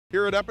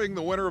Here at Epping,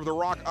 the winner of the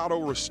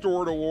RockAuto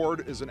Restored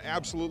Award is an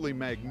absolutely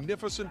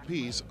magnificent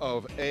piece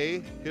of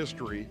A,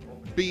 history,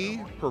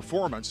 B,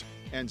 performance,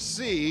 and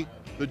C,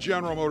 the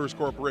General Motors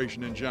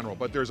Corporation in general.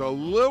 But there's a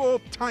little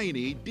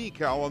tiny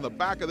decal on the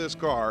back of this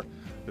car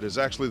that is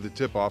actually the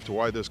tip-off to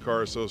why this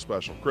car is so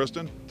special.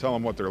 Kristen, tell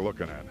them what they're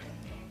looking at.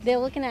 They're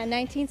looking at a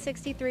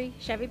 1963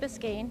 Chevy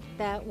Biscayne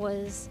that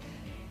was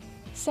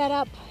set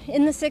up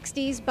in the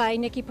 60s by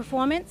Nicky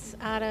Performance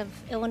out of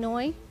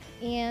Illinois,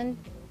 and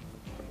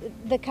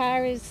the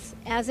car is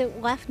as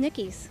it left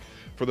Nicky's.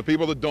 For the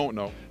people that don't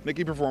know,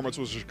 Nicky Performance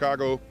was a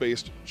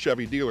Chicago-based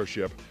Chevy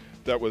dealership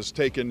that was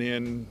taking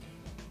in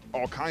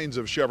all kinds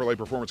of Chevrolet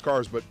performance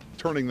cars, but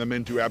turning them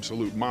into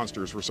absolute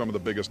monsters for some of the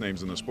biggest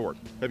names in the sport.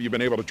 Have you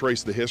been able to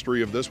trace the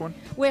history of this one?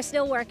 We're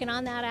still working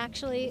on that,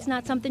 actually. It's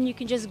not something you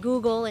can just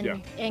Google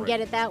and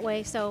get it that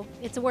way, so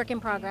it's a work in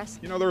progress.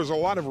 You know, there's a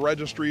lot of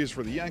registries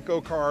for the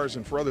Yenko cars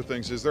and for other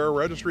things. Is there a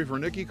registry for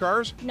Nicky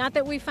cars? Not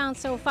that we found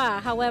so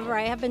far. However,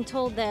 I have been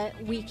told that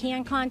we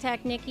can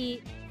contact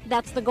Nicky.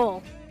 That's the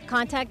goal.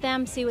 Contact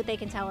them, see what they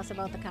can tell us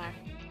about the car.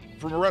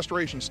 From a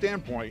restoration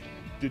standpoint,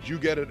 did you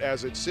get it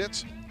as it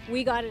sits?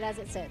 We got it as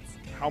it sits.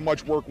 How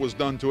much work was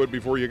done to it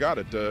before you got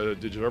it?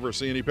 Did you ever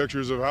see any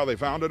pictures of how they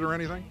found it or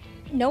anything?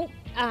 Nope.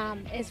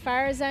 As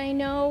far as I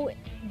know,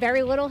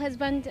 very little has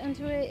been done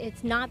to it.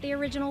 It's not the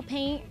original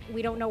paint.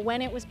 We don't know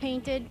when it was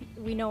painted.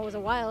 We know it was a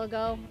while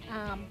ago.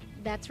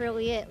 That's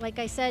really it. Like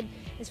I said,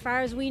 as far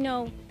as we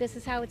know, this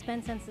is how it's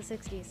been since the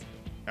 60s.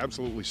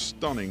 Absolutely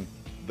stunning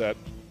that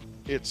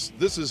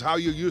this is how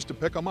you used to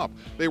pick them up.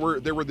 They were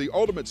the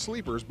ultimate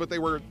sleepers, but they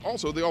were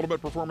also the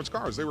ultimate performance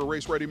cars. They were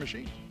race-ready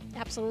machines.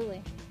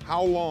 Absolutely.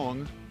 How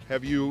long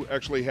have you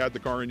actually had the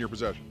car in your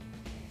possession?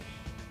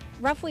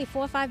 Roughly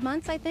 4 or 5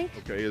 months, I think.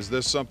 Okay, is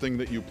this something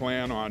that you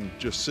plan on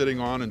just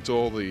sitting on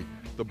until the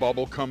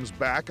bubble comes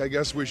back, I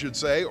guess we should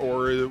say,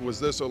 or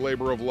was this a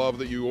labor of love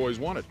that you always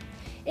wanted?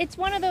 It's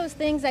one of those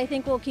things. I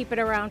think we'll keep it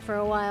around for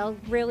a while,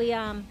 really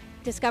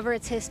discover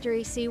its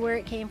history, see where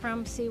it came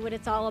from, see what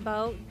it's all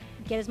about,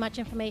 get as much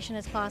information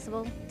as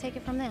possible, take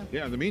it from there.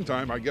 Yeah, in the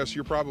meantime, I guess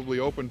you're probably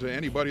open to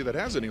anybody that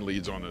has any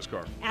leads on this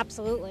car.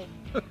 Absolutely.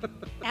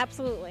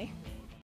 Absolutely.